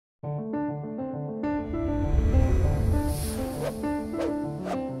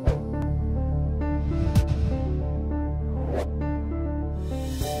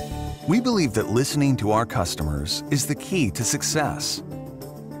We believe that listening to our customers is the key to success.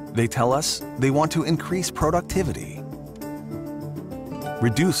 They tell us they want to increase productivity,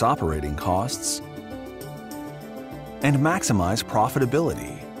 reduce operating costs, and maximize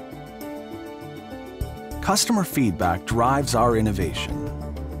profitability. Customer feedback drives our innovation.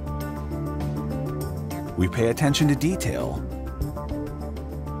 We pay attention to detail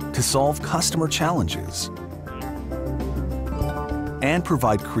to solve customer challenges and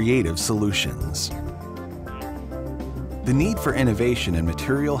provide creative solutions. The need for innovation in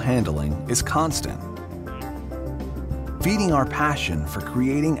material handling is constant, feeding our passion for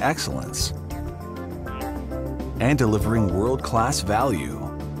creating excellence and delivering world-class value.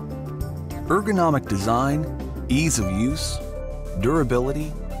 Ergonomic design, ease of use,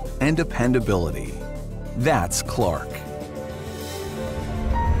 durability, and dependability. That's Clark.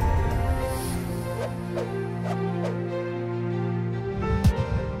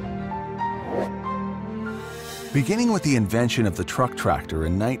 Beginning with the invention of the truck tractor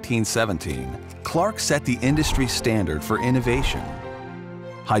in 1917, Clark set the industry standard for innovation.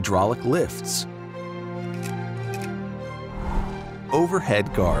 Hydraulic lifts,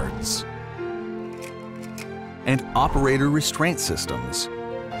 overhead guards, and operator restraint systems.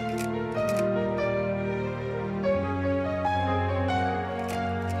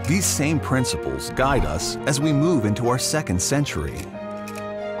 These same principles guide us as we move into our second century.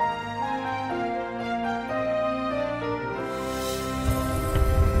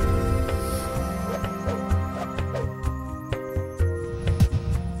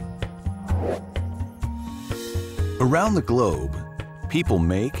 Around the globe, people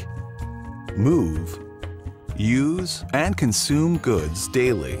make, move, use, and consume goods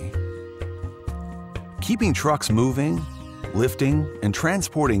daily. Keeping trucks moving, lifting, and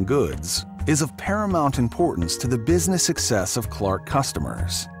transporting goods is of paramount importance to the business success of Clark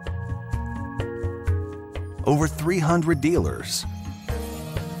customers. Over 300 dealers,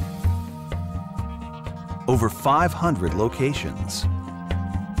 over 500 locations,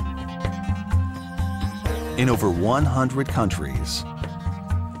 in over 100 countries.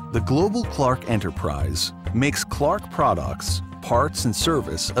 The global Clark enterprise makes Clark products, parts, and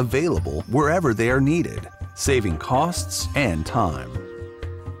service available wherever they are needed, saving costs and time.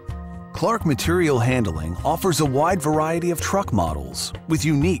 Clark Material Handling offers a wide variety of truck models with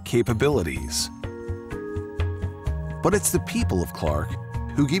unique capabilities. But it's the people of Clark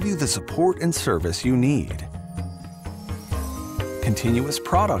who give you the support and service you need. Continuous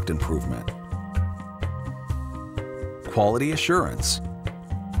product improvement, quality assurance,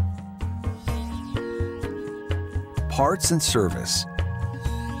 parts and service,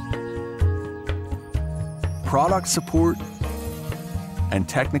 product support, and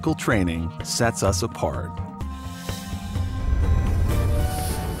technical training sets us apart.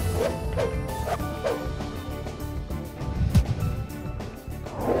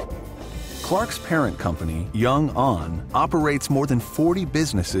 Clark's parent company, Young On, operates more than 40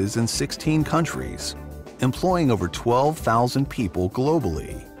 businesses in 16 countries, employing over 12,000 people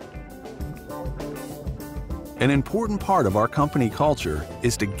globally. An important part of our company culture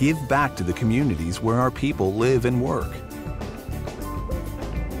is to give back to the communities where our people live and work.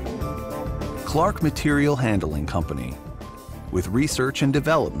 Clark Material Handling Company, with research and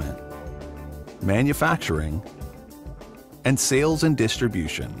development, manufacturing, and sales and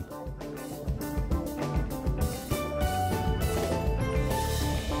distribution.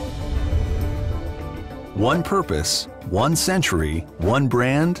 One purpose, one century, one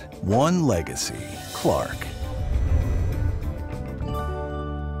brand, one legacy. Clark.